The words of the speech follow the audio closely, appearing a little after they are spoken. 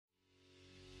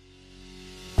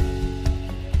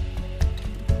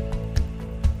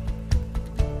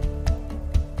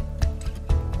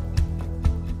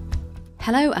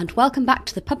Hello and welcome back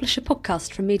to the Publisher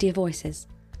Podcast from Media Voices.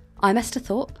 I'm Esther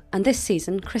Thorpe, and this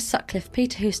season Chris Sutcliffe,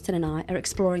 Peter Houston and I are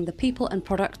exploring the people and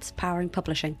products powering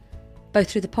publishing, both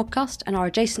through the podcast and our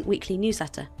adjacent weekly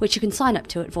newsletter, which you can sign up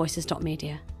to at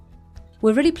voices.media.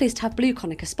 We're really pleased to have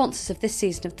BlueConic as sponsors of this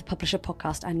season of the Publisher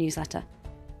Podcast and newsletter.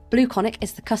 BlueConic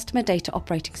is the customer data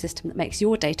operating system that makes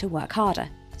your data work harder,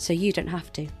 so you don't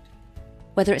have to.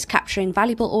 Whether it's capturing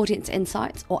valuable audience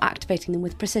insights or activating them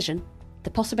with precision, the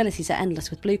possibilities are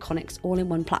endless with BlueConic's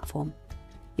all-in-one platform.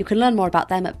 You can learn more about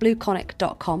them at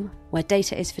blueconic.com, where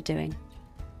data is for doing.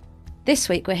 This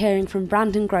week we're hearing from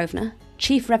Brandon Grosvenor,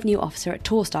 Chief Revenue Officer at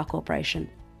Torstar Corporation.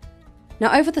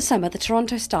 Now, over the summer, the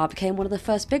Toronto Star became one of the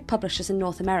first big publishers in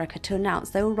North America to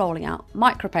announce they were rolling out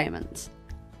micropayments.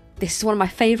 This is one of my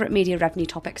favourite media revenue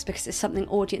topics because it's something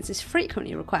audiences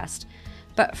frequently request,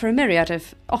 but for a myriad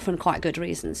of often quite good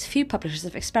reasons, few publishers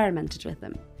have experimented with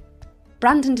them.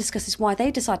 Brandon discusses why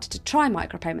they decided to try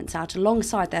micropayments out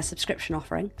alongside their subscription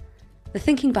offering, the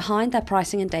thinking behind their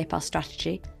pricing and day pass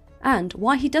strategy, and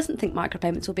why he doesn't think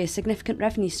micropayments will be a significant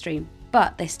revenue stream,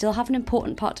 but they still have an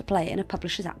important part to play in a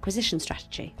publisher's acquisition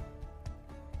strategy.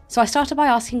 So I started by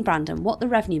asking Brandon what the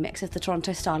revenue mix of the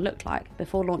Toronto Star looked like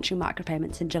before launching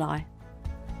micropayments in July.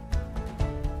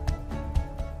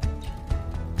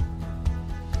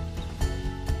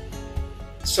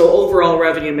 So overall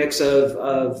revenue mix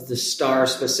of the Star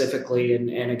specifically,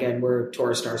 and again, we're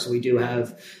Torstar, so we do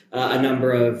have a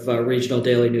number of regional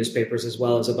daily newspapers as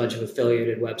well as a bunch of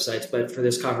affiliated websites. But for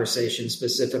this conversation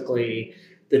specifically,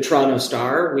 the Toronto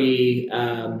Star, we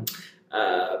prior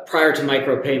to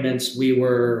micropayments, we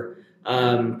were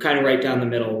kind of right down the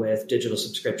middle with digital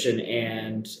subscription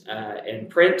and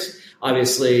print.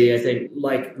 Obviously, I think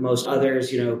like most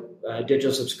others,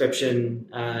 digital subscription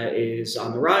is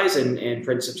on the rise and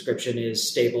print subscription is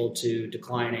stable to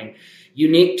declining.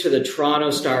 Unique to the Toronto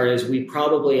Star is we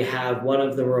probably have one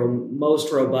of the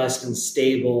most robust and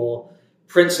stable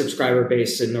print subscriber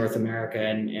base in North America,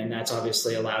 and that's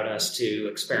obviously allowed us to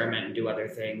experiment and do other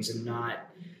things and not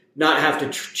have to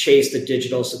chase the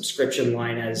digital subscription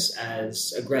line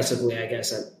as aggressively, I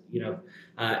guess,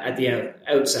 at the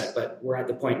outset. But we're at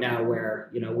the point now where,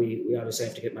 we obviously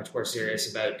have to get much more serious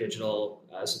about digital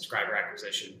subscriber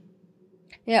acquisition.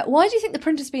 Yeah, why do you think the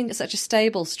print has been such a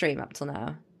stable stream up till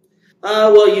now?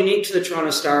 Well, unique to the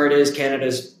Toronto Star, it is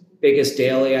Canada's biggest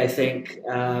daily, I think.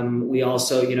 We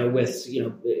also,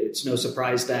 it's no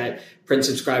surprise that print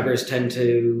subscribers tend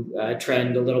to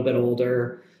trend a little bit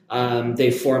older.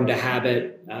 They've formed a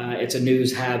habit. It's a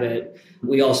news habit.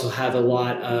 We also have a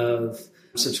lot of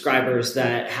subscribers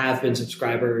that have been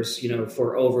subscribers,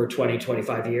 for over 20,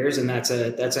 25 years. And that's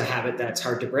a habit that's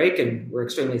hard to break. And we're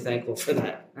extremely thankful for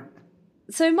that.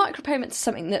 So micropayments is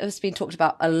something that has been talked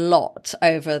about a lot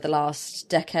over the last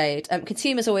decade.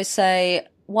 Consumers always say,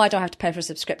 why do I have to pay for a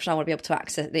subscription? I want to be able to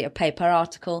access a pay per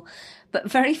article. But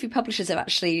very few publishers have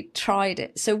actually tried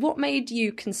it. So what made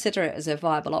you consider it as a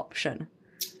viable option?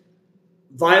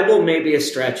 Viable may be a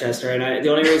stretch, Esther, and the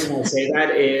only reason I say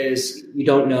that is you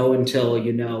don't know until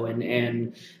you know,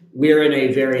 and we're in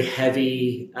a very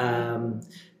heavy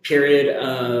period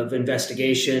of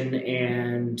investigation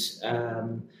and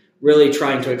really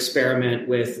trying to experiment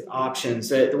with options.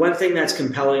 The one thing that's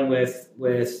compelling with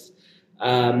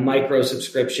micro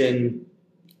subscription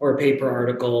or paper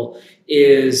article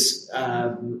is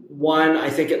one, I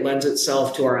think it lends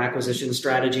itself to our acquisition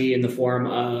strategy in the form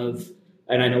of,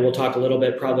 and I know we'll talk a little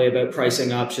bit probably about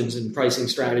pricing options and pricing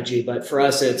strategy, but for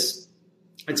us, it's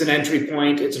an entry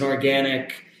point. It's an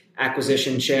organic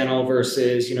acquisition channel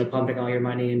versus, pumping all your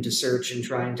money into search and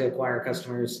trying to acquire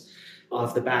customers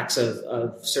off the backs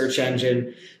of search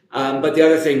engine. But the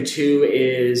other thing too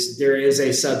is there is a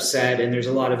subset, and there's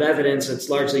a lot of evidence. It's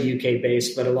largely UK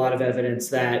based, but a lot of evidence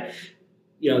that,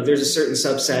 there's a certain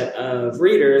subset of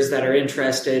readers that are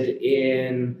interested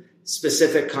in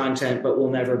specific content, but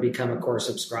will never become a core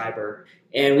subscriber.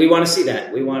 And we want to see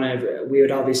that. We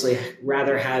would obviously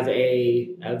rather have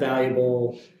a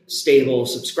valuable, stable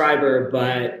subscriber,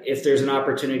 but if there's an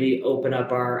opportunity, open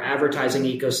up our advertising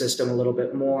ecosystem a little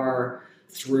bit more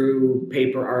through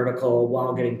paper article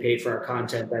while getting paid for our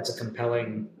content, that's a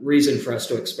compelling reason for us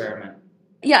to experiment.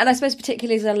 Yeah, and I suppose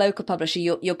particularly as a local publisher,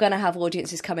 you're going to have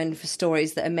audiences come in for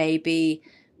stories that are maybe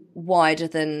wider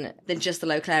than just the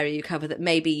local area you cover that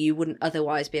maybe you wouldn't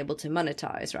otherwise be able to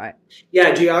monetize, right?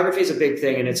 Yeah, geography is a big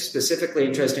thing, and it's specifically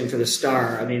interesting for the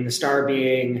Star. I mean, the Star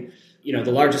being,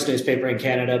 the largest newspaper in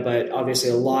Canada, but obviously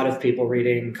a lot of people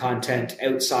reading content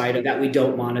outside of that we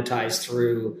don't monetize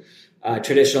through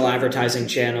traditional advertising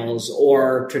channels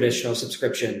or traditional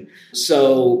subscription.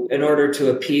 So in order to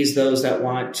appease those that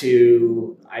want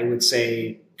to, I would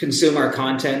say, consume our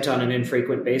content on an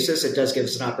infrequent basis, it does give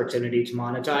us an opportunity to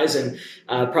monetize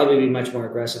and probably be much more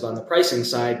aggressive on the pricing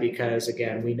side because,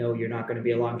 again, we know you're not going to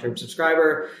be a long-term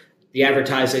subscriber. The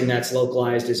advertising that's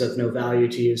localized is of no value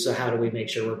to you. So how do we make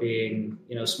sure we're being,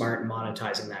 smart and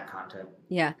monetizing that content?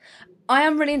 Yeah. I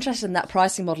am really interested in that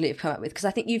pricing model you've come up with because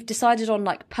I think you've decided on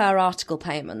like per article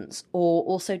payments or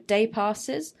also day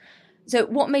passes. So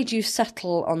what made you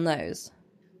settle on those?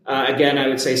 Again, I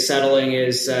would say settling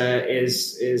is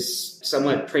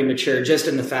somewhat premature, just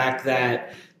in the fact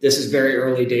that this is very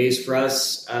early days for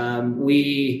us.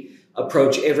 We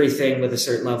approach everything with a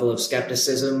certain level of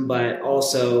skepticism, but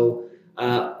also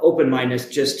open-mindedness,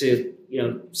 just to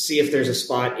see if there's a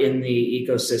spot in the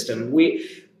ecosystem.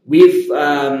 We've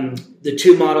the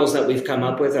two models that we've come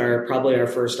up with are probably our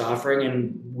first offering,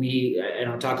 and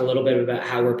I'll talk a little bit about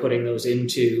how we're putting those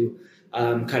into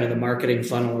kind of the marketing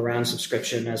funnel around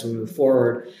subscription as we move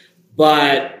forward.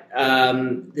 But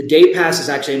the day pass is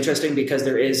actually interesting because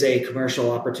there is a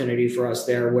commercial opportunity for us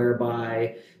there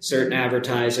whereby certain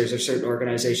advertisers or certain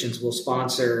organizations will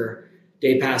sponsor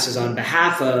day passes on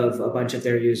behalf of a bunch of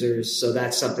their users. So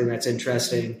that's something that's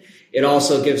interesting. It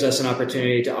also gives us an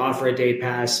opportunity to offer a day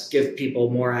pass, give people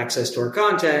more access to our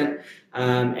content,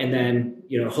 and then,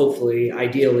 hopefully,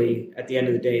 ideally, at the end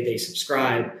of the day, they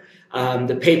subscribe.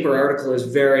 The paper article is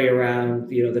very around,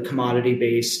 the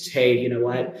commodity-based, hey, you know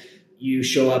what? You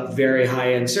show up very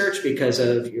high in search because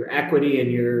of your equity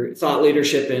and your thought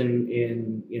leadership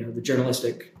in the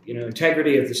journalistic,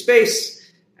 integrity of the space.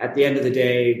 At the end of the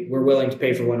day, we're willing to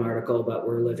pay for one article, but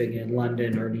we're living in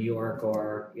London or New York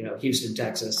or, Houston,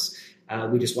 Texas.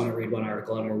 We just want to read one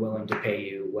article and we're willing to pay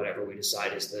you whatever we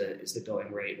decide is the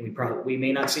going rate. And we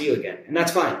may not see you again, and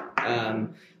that's fine.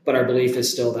 But our belief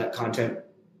is still that content,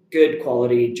 good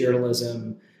quality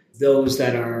journalism, those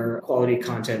that are quality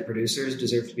content producers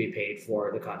deserve to be paid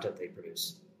for the content they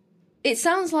produce. It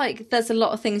sounds like there's a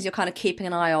lot of things you're kind of keeping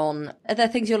an eye on. Are there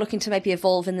things you're looking to maybe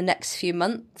evolve in the next few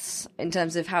months in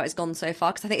terms of how it's gone so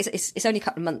far? Because I think it's only a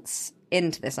couple of months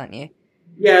into this, aren't you?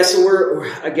 Yeah, so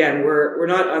we're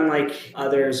not unlike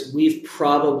others. We've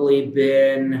probably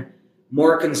been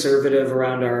more conservative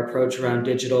around our approach around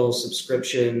digital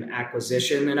subscription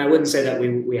acquisition. And I wouldn't say that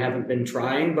we haven't been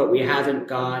trying, but we haven't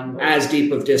gone as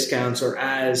deep of discounts or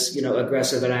as,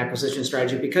 aggressive an acquisition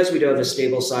strategy because we do have a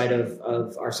stable side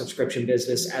of our subscription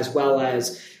business, as well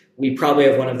as we probably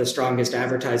have one of the strongest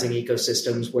advertising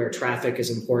ecosystems where traffic is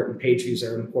important, page views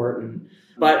are important.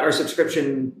 But our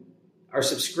subscription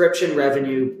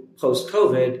revenue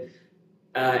post-COVID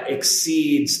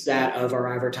exceeds that of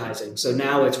our advertising. So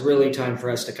now it's really time for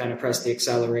us to kind of press the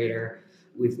accelerator.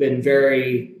 We've been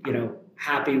very,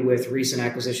 happy with recent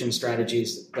acquisition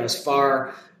strategies thus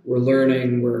far. We're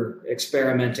learning, we're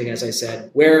experimenting, as I said.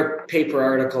 Where paper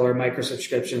article or micro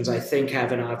subscriptions, I think,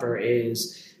 have an offer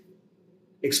is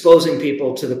exposing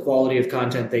people to the quality of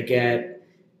content they get,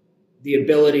 the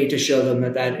ability to show them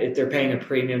that if they're paying a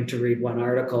premium to read one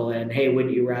article, and hey,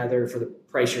 wouldn't you rather, for the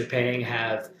price you're paying,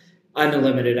 have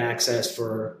unlimited access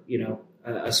for,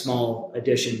 a small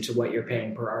addition to what you're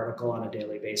paying per article on a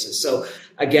daily basis. So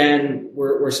again,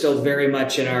 we're still very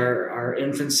much in our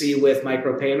infancy with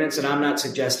micropayments, and I'm not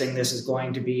suggesting this is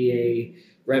going to be a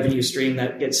revenue stream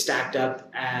that gets stacked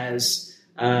up as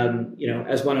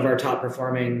one of our top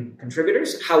performing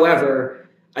contributors. However,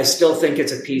 I still think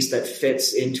it's a piece that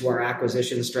fits into our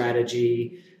acquisition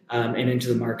strategy and into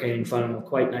the marketing funnel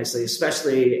quite nicely,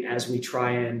 especially as we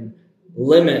try and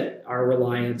limit our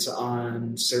reliance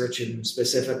on search and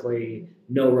specifically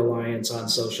no reliance on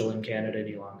social in Canada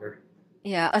any longer.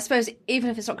 Yeah, I suppose even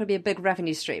if it's not going to be a big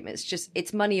revenue stream,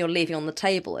 it's money you're leaving on the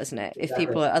table, isn't it? If Exactly.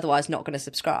 People are otherwise not going to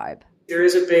subscribe. There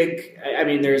is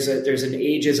there's an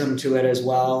ageism to it as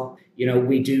well.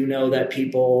 We do know that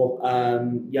people,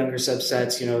 younger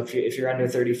subsets, if you're under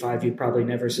 35, you probably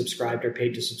never subscribed or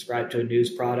paid to subscribe to a news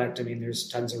product. I mean, there's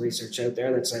tons of research out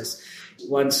there that says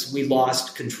once we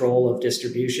lost control of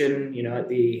distribution, at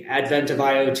the advent of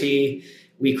IoT,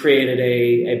 we created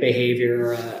a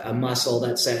behavior, a muscle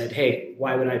that said, hey,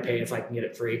 why would I pay if I can get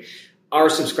it free? Our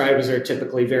subscribers are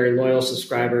typically very loyal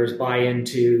subscribers, buy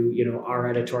into, our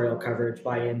editorial coverage,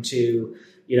 buy into,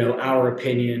 our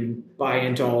opinion, buy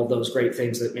into all of those great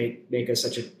things that make us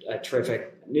such a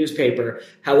terrific newspaper.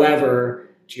 However,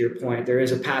 to your point, there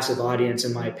is a passive audience,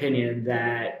 in my opinion,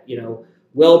 that,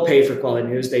 will pay for quality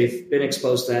news. They've been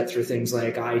exposed to that through things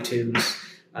like iTunes,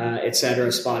 et cetera,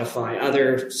 Spotify,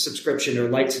 other subscription or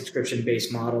light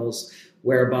subscription-based models,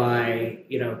 whereby,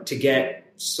 to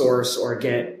get source or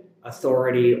get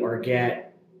authority or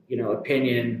get,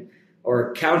 opinion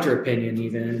or counter opinion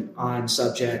even on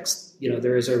subjects,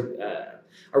 there is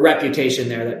a reputation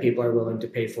there that people are willing to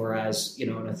pay for as,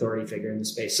 an authority figure in the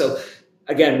space. So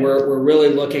again, we're really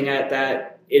looking at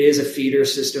that. It is a feeder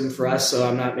system for us. So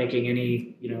I'm not making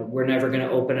any, we're never going to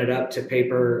open it up to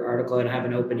paper article and have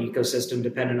an open ecosystem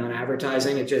dependent on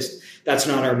advertising. That's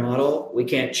not our model. We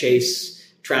can't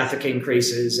chase traffic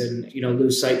increases and,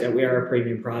 lose sight that we are a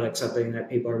premium product, something that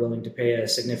people are willing to pay a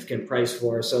significant price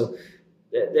for. So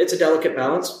it's a delicate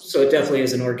balance. So it definitely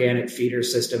is an organic feeder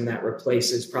system that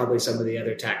replaces probably some of the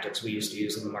other tactics we used to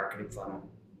use in the marketing funnel.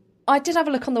 I did have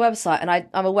a look on the website, and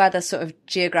I'm aware there's sort of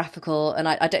geographical, and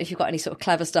I don't know if you've got any sort of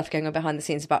clever stuff going on behind the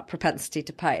scenes about propensity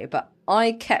to pay, but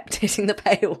I kept hitting the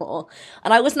paywall,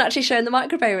 and I wasn't actually showing the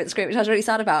micropayment screen, which I was really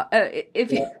sad about.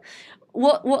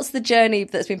 What's the journey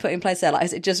that's been put in place there? Like,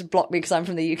 has it just blocked me because I'm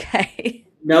from the UK?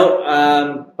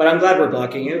 No, but I'm glad we're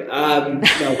blocking you.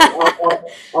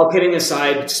 All kidding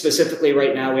aside, specifically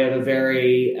right now, we have a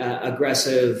very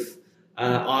aggressive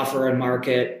offer and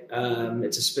market.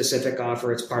 It's a specific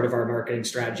offer. It's part of our marketing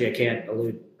strategy. I can't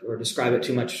allude or describe it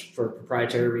too much for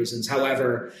proprietary reasons.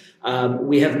 However,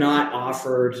 we have not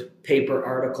offered paper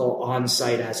article on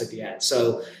site as of yet.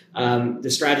 So the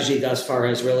strategy thus far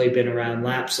has really been around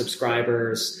lapsed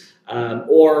subscribers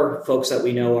or folks that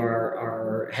we know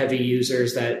are heavy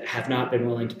users that have not been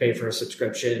willing to pay for a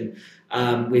subscription.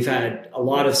 We've had a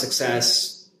lot of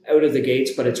success out of the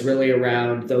gates, but it's really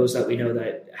around those that we know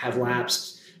that have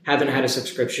lapsed, haven't had a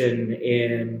subscription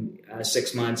in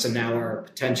 6 months, and now are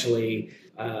potentially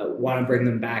want to bring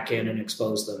them back in and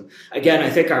expose them. Again, I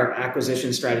think our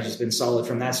acquisition strategy has been solid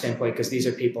from that standpoint, because these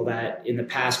are people that in the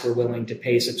past were willing to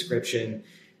pay subscription,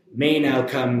 may now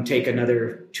come take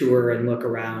another tour and look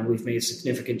around. We've made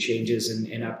significant changes and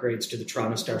upgrades to the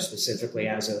Toronto Star specifically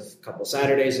as of a couple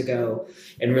Saturdays ago.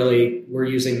 And really, we're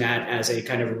using that as a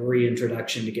kind of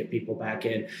reintroduction to get people back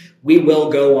in. We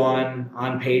will go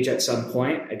on page at some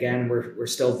point. Again, we're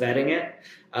still vetting it.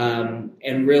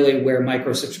 And really where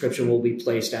micro subscription will be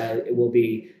placed at, it will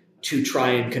be to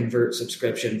try and convert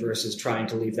subscription versus trying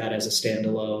to leave that as a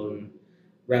standalone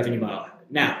revenue model.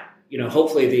 Now,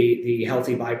 hopefully the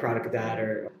healthy byproduct of that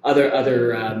or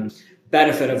other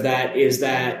benefit of that is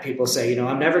that people say,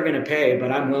 I'm never going to pay, but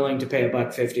I'm willing to pay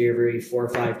 $1.50 every 4 or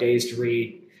 5 days to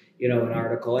read, an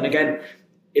article. And again,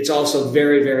 it's also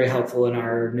very, very helpful in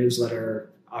our newsletter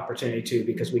opportunity too,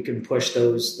 because we can push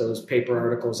those paper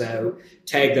articles out,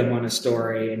 tag them on a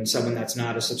story, and someone that's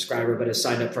not a subscriber but has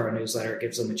signed up for our newsletter, it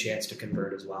gives them a chance to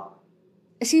convert as well.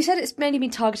 So you said it's mainly been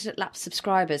targeted at lapsed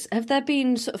subscribers. Have there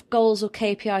been sort of goals or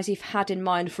KPIs you've had in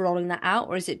mind for rolling that out,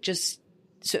 or is it just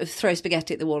sort of throw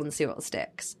spaghetti at the wall and see what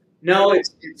sticks? No,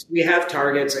 we have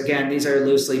targets. Again, these are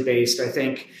loosely based. I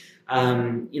think,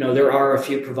 there are a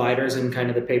few providers in kind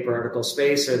of the paper article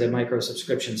space or the micro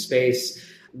subscription space.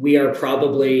 We are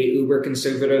probably uber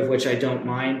conservative, which I don't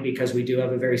mind because we do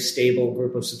have a very stable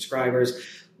group of subscribers.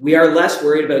 We are less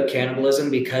worried about cannibalism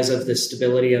because of the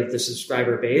stability of the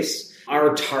subscriber base.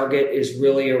 Our target is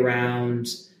really around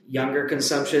younger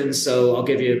consumption. So I'll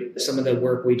give you some of the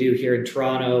work we do here in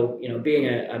Toronto. Being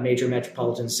a major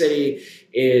metropolitan city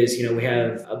is, we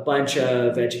have a bunch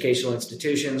of educational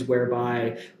institutions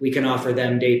whereby we can offer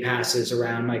them day passes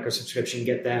around micro subscription,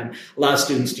 get them, allow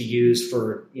students to use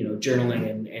for,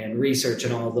 journaling and research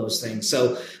and all of those things.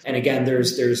 So, and again,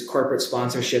 there's corporate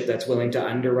sponsorship that's willing to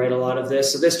underwrite a lot of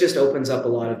this. So this just opens up a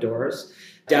lot of doors.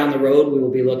 Down the road, we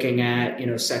will be looking at,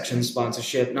 section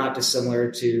sponsorship, not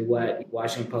dissimilar to what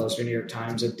Washington Post or New York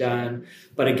Times have done.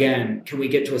 But again, can we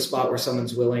get to a spot where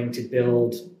someone's willing to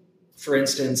build, for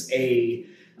instance, a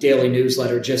daily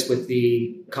newsletter just with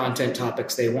the content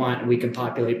topics they want, and we can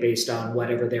populate based on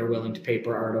whatever they're willing to pay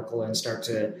per article and start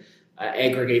to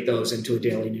aggregate those into a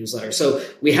daily newsletter. So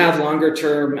we have longer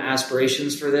term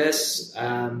aspirations for this.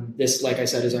 This, like I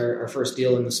said, is our first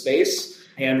deal in the space.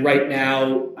 And right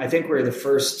now, I think we're the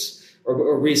first,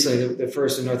 or recently the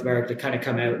first in North America to kind of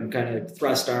come out and kind of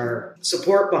thrust our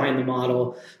support behind the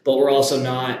model. But we're also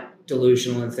not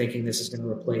delusional in thinking this is going to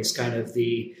replace kind of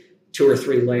the 2 or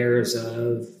 3 layers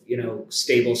of,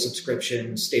 stable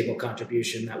subscription, stable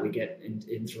contribution that we get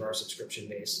in through our subscription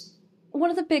base. One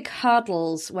of the big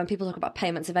hurdles when people talk about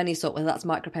payments of any sort, whether that's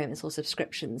micropayments or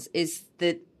subscriptions, is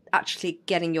the actually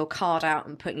getting your card out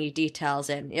and putting your details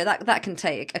in. That can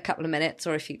take a couple of minutes,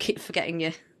 or if you keep forgetting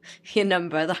your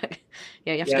number, that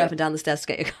you have to go up and down the stairs to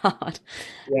get your card.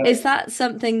 Yeah. Is that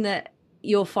something that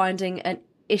you're finding an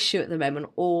issue at the moment,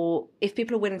 or if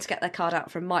people are willing to get their card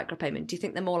out for a micropayment, do you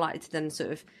think they're more likely to then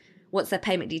sort of, once their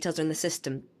payment details are in the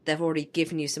system, they've already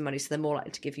given you some money, so they're more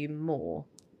likely to give you more?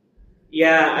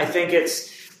 Yeah, I think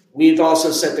We've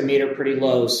also set the meter pretty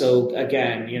low. So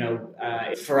again,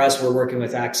 for us, we're working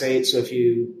with X8. So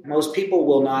most people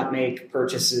will not make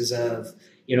purchases of,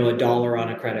 $1 on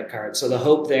a credit card. So the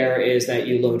hope there is that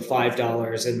you load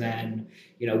 $5 and then,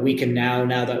 we can now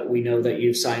that we know that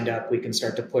you've signed up, we can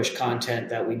start to push content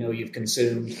that we know you've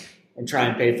consumed and try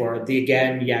and pay for it.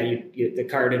 The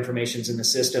card information's in the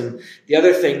system. The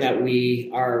other thing that we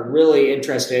are really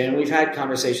interested in, and we've had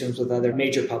conversations with other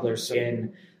major publishers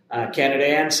in Canada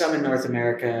and some in North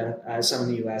America, some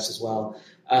in the US as well,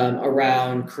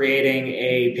 around creating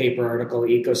a paper article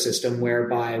ecosystem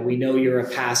whereby we know you're a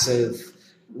passive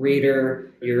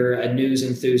reader, you're a news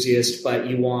enthusiast, but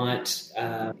you want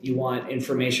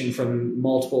information from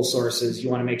multiple sources. You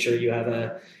want to make sure you have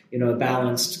a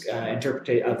balanced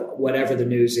interpretation of whatever the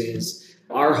news is.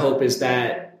 Our hope is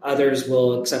that others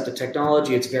will accept the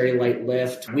technology. It's very light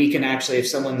lift. We can actually, if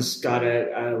someone's got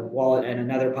a wallet and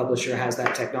another publisher has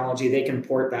that technology, they can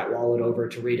port that wallet over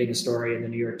to reading a story in the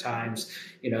New York Times,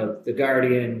 The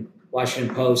Guardian,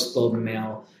 Washington Post, Globe and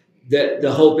Mail.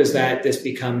 The hope is that this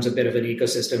becomes a bit of an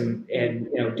ecosystem and,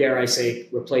 dare I say,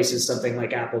 replaces something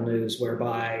like Apple News,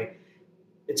 whereby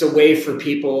it's a way for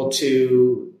people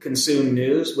to consume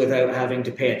news without having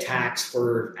to pay a tax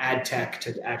for ad tech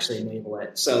to actually enable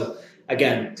it. So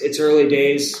again, it's early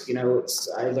days.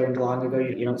 I learned long ago,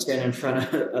 you don't stand in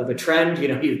front of a trend.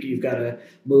 You've got to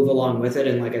move along with it.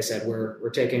 And like I said, we're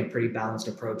taking a pretty balanced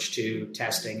approach to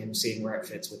testing and seeing where it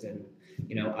fits within,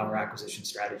 our acquisition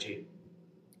strategy.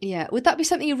 Yeah. Would that be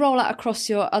something you roll out across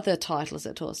your other titles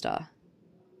at Torstar?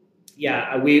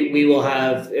 Yeah, we will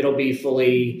it'll be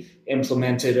fully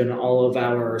implemented in all of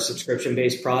our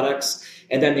subscription-based products.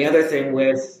 And then the other thing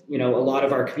with, a lot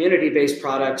of our community-based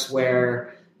products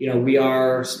where, we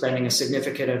are spending a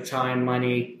significant amount of time,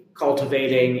 money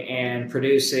cultivating and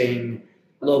producing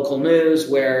local news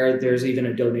where there's even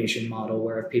a donation model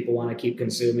where if people want to keep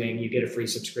consuming, you get a free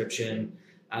subscription.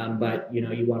 But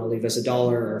you want to leave us $1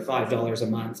 or $5 a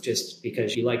month just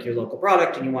because you like your local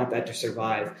product and you want that to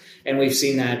survive. And we've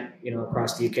seen that,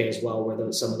 across the UK as well,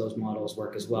 where some of those models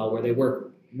work as well, where they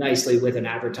work nicely with an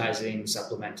advertising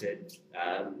supplemented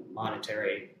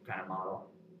monetary kind of model.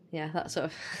 Yeah, that's sort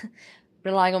of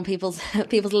relying on people's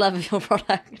love of your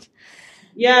product.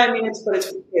 Yeah, I mean,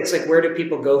 it's like, where do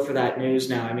people go for that news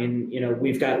now? I mean,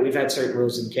 we've had certain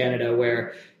rules in Canada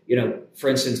where, for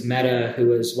instance, Meta,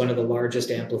 who is one of the largest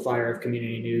amplifier of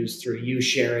community news through you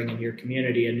sharing in your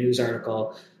community a news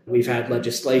article, we've had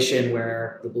legislation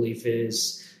where the belief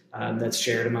is that's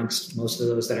shared amongst most of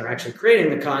those that are actually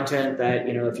creating the content that,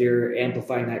 if you're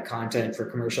amplifying that content for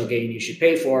commercial gain, you should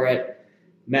pay for it.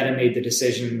 Meta made the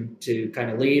decision to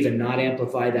kind of leave and not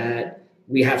amplify that.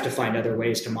 We have to find other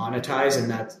ways to monetize.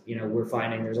 And that, we're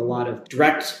finding there's a lot of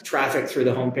direct traffic through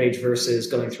the homepage versus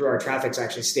going through. Our traffic's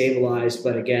actually stabilized.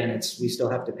 But again, we still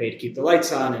have to pay to keep the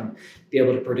lights on and be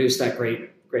able to produce that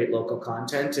great local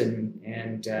content.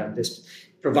 And this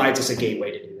provides us a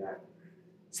gateway to do that.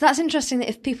 So that's interesting that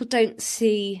if people don't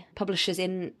see publishers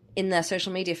in their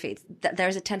social media feeds, that there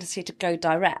is a tendency to go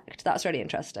direct. That's really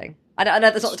interesting. I know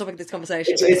that's not the topic of this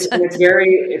conversation.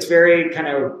 It's very kind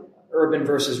of urban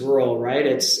versus rural, right?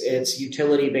 It's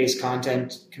utility-based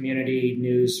content, community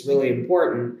news, really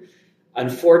important.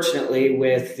 Unfortunately,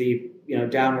 with the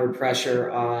downward pressure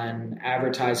on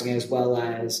advertising as well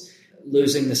as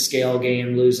losing the scale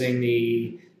game, losing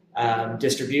the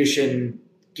distribution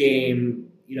game,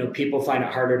 people find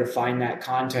it harder to find that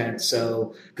content.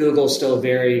 So Google's still a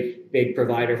very big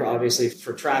provider, obviously,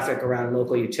 for traffic around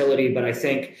local utility. But I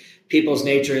think people's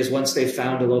nature is once they've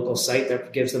found a local site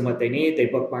that gives them what they need, they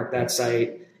bookmark that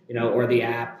site, or the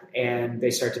app, and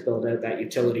they start to build out that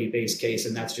utility-based case.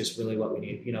 And that's just really what we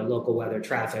need, local weather,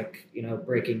 traffic,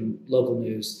 breaking local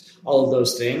news, all of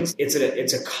those things.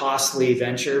 It's a costly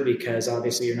venture because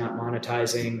obviously you're not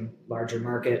monetizing larger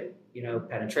market,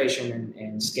 penetration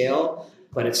and scale,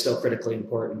 but it's still critically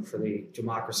important for the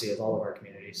democracy of all of our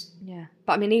communities. Yeah.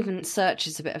 But I mean, even search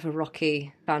is a bit of a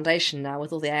rocky foundation now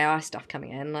with all the AI stuff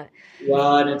coming in.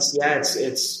 Well, and it's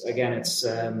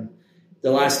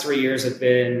the last 3 years have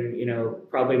been,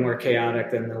 probably more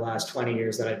chaotic than the last 20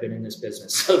 years that I've been in this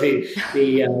business. So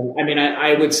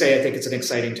I would say, I think it's an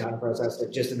exciting time for us,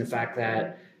 just in the fact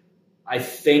that I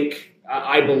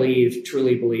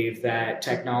truly believe that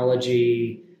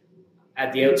technology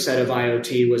at the outset of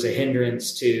IoT was a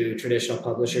hindrance to traditional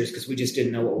publishers because we just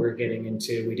didn't know what we were getting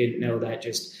into. We didn't know that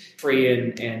just free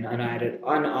and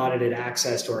unaudited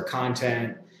access to our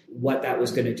content, what that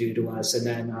was going to do to us. And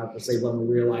then obviously when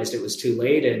we realized it was too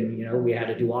late and, we had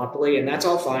a duopoly, and that's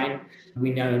all fine.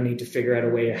 We now need to figure out a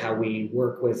way how we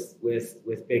work with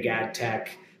big ad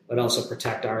tech, but also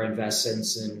protect our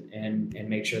investments and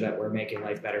make sure that we're making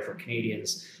life better for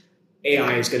Canadians.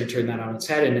 AI is going to turn that on its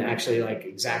head and actually like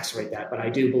exacerbate that. But I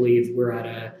do believe we're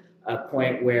at a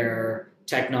point where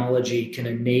technology can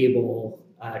enable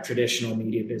traditional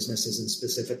media businesses and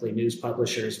specifically news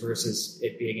publishers versus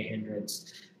it being a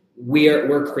hindrance.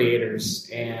 We're creators,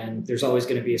 and there's always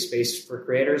going to be a space for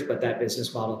creators, but that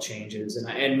business model changes.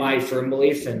 And my firm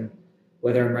belief, and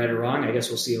whether I'm right or wrong, I guess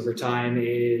we'll see over time,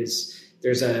 is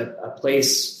there's a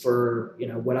place for,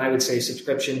 what I would say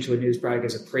subscription to a news product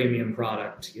is a premium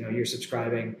product. You're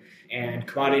subscribing, and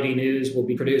commodity news will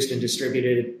be produced and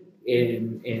distributed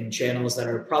in channels that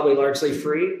are probably largely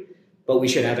free, but we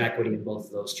should have equity in both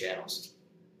of those channels.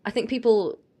 I think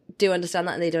people do understand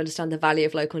that, and they do understand the value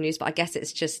of local news, but I guess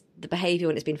it's just the behaviour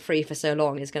when it's been free for so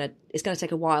long it's going to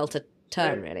take a while to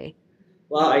turn, really.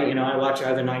 Well, I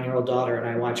have a 9-year-old daughter, and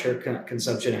I watch her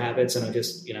consumption habits, and I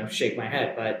just, shake my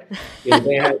head. But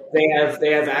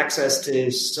they have access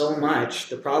to so much.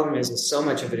 The problem is so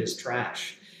much of it is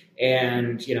trash,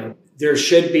 and there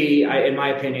should be, in my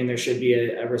opinion, there should be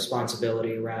a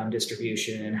responsibility around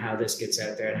distribution and how this gets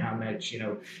out there and how much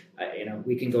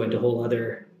we can go into a whole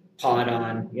other pod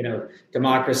on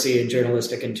democracy and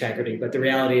journalistic integrity. But the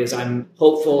reality is, I'm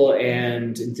hopeful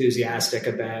and enthusiastic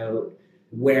about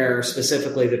where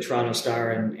specifically the Toronto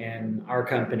Star and our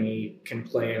company can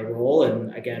play a role.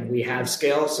 And again, we have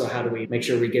scale. So how do we make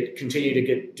sure we continue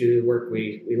to do the work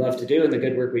we love to do and the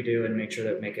good work we do, and make sure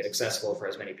that we make it accessible for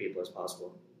as many people as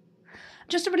possible?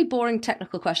 Just a really boring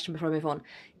technical question before I move on.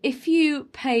 If you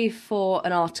pay for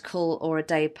an article or a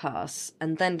day pass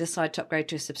and then decide to upgrade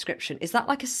to a subscription, is that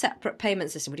like a separate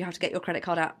payment system? Would you have to get your credit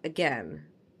card out again,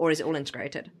 or is it all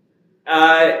integrated?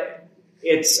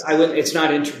 It's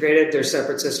not integrated. There's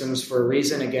separate systems for a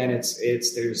reason. Again,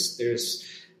 there's,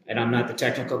 and I'm not the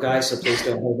technical guy, so please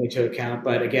don't hold me to account.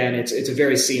 But again, it's a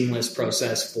very seamless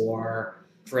process for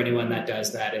anyone that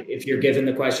does that. If you're given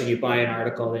the question, you buy an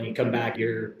article, then you come back,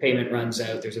 your payment runs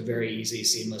out. There's a very easy,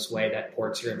 seamless way that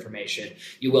ports your information.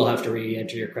 You will have to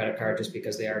re-enter your credit card just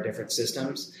because they are different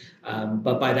systems.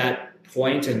 But by that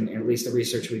point, and at least the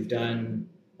research we've done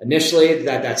initially,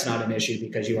 that's not an issue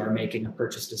because you are making a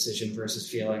purchase decision versus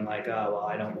feeling like, oh, well,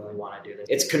 I don't really want to do this.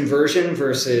 It's conversion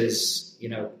versus,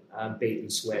 bait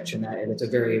and switch. And it's a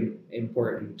very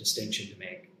important distinction to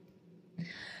make.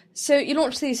 So you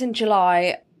launched these in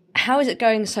July. How is it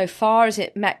going so far? Has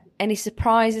it met any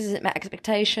surprises? Has it met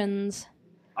expectations?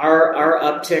 Our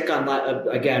uptick on,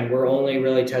 again, we're only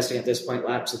really testing at this point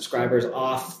lap subscribers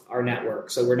off our network.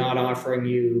 So we're not offering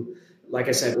you, like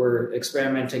I said, we're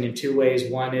experimenting in two ways.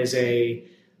 One is a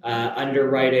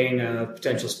underwriting of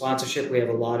potential sponsorship. We have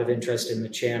a lot of interest in the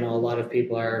channel. A lot of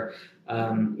people are,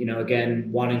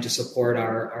 again, wanting to support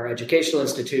our educational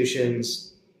institutions,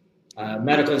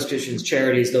 medical institutions,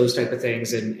 charities, those type of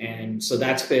things. And so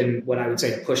that's been what I would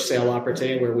say a push sale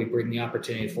opportunity where we bring the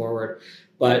opportunity forward.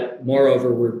 But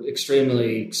moreover, we're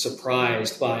extremely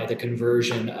surprised by the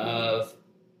conversion of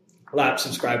lap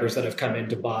subscribers that have come in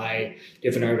to buy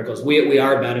different articles. We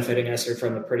are benefiting, Esther,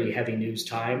 from a pretty heavy news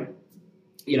time.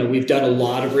 We've done a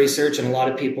lot of research, and a lot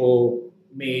of people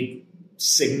made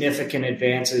significant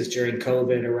advances during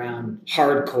COVID around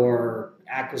hardcore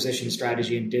acquisition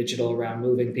strategy and digital, around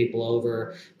moving people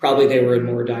over. Probably they were in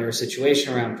more dire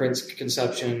situation around print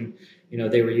consumption.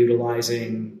 They were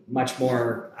utilizing much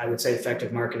more, I would say,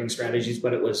 effective marketing strategies,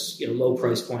 but it was low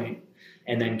price point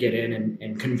and then get in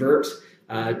and convert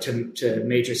to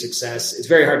major success. It's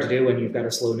very hard to do when you've got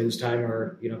a slow news time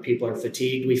or people are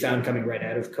fatigued. We found coming right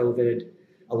out of COVID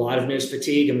a lot of news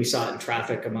fatigue, and we saw it in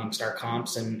traffic amongst our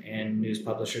comps and news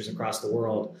publishers across the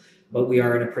world. But we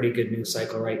are in a pretty good news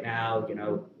cycle right now.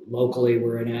 Locally,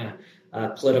 we're in a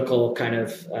political kind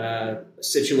of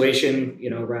situation,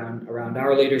 around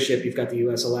our leadership. You've got the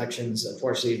U.S. elections.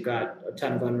 Unfortunately, you've got a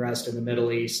ton of unrest in the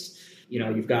Middle East.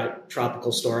 You've got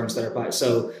tropical storms that are by.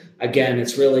 So again,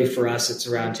 it's really for us, it's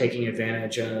around taking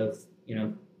advantage of,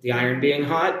 the iron being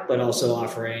hot, but also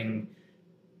offering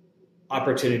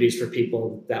opportunities for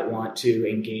people that want to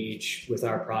engage with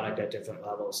our product at different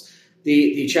levels.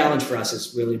 The challenge for us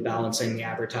is really balancing the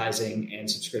advertising and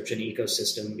subscription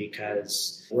ecosystem,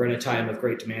 because we're in a time of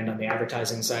great demand on the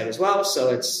advertising side as well. So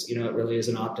it's, it really is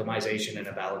an optimization and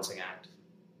a balancing act.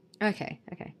 Okay.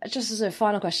 Just as a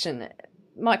final question,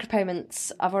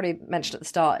 micropayments, I've already mentioned at the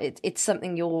start, it's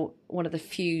something you're one of the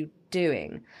few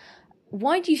doing.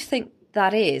 Why do you think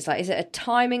that is? Is it a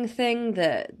timing thing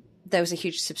that there was a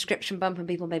huge subscription bump and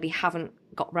people maybe haven't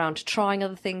got round to trying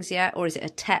other things yet? Or is it a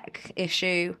tech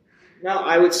issue? No,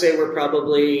 I would say we're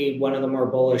probably one of the more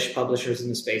bullish publishers in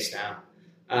the space now.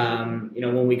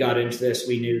 When we got into this,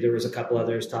 we knew there was a couple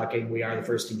others talking. We are the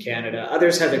first in Canada.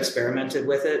 Others have experimented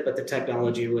with it, but the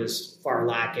technology was far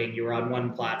lacking. You were on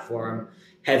one platform,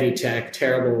 heavy tech,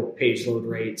 terrible page load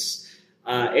rates.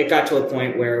 It got to a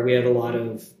point where we have a lot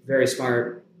of very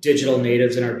smart digital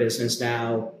natives in our business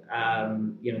now.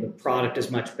 The product is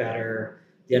much better.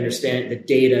 The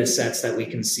data sets that we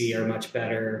can see are much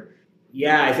better.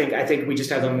 Yeah, I think we just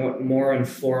have a more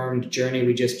informed journey.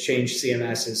 We just changed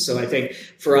CMSs. So I think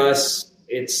for us,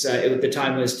 the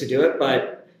time was to do it.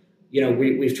 But,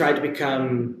 we've tried to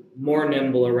become more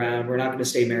nimble around. We're not going to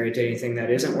stay married to anything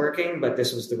that isn't working, but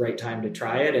this was the right time to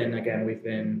try it. And again, we've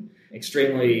been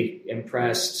extremely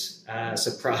impressed,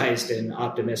 surprised, and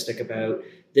optimistic about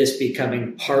this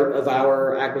becoming part of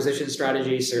our acquisition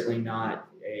strategy, certainly not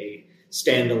a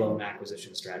standalone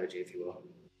acquisition strategy, if you will.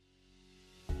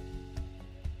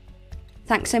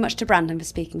 Thanks so much to Brandon for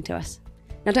speaking to us.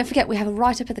 Now don't forget we have a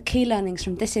write-up of the key learnings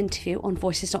from this interview on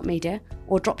voices.media,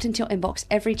 or dropped into your inbox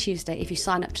every Tuesday if you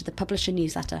sign up to the publisher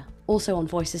newsletter, also on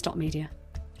voices.media.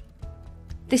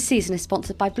 This season is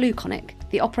sponsored by BlueConic,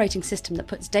 the operating system that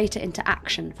puts data into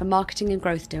action for marketing and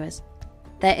growth doers.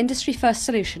 Their industry-first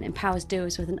solution empowers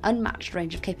doers with an unmatched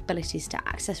range of capabilities to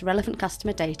access relevant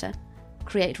customer data,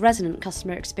 create resonant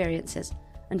customer experiences,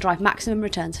 and drive maximum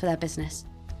returns for their business.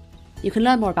 You can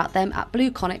learn more about them at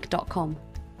blueconic.com,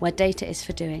 where data is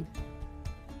for doing.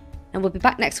 And we'll be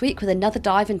back next week with another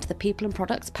dive into the people and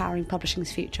products powering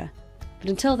publishing's future. But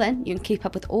until then, you can keep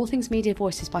up with all things Media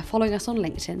Voices by following us on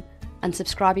LinkedIn and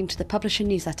subscribing to the publisher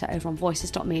newsletter over on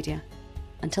voices.media.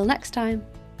 Until next time.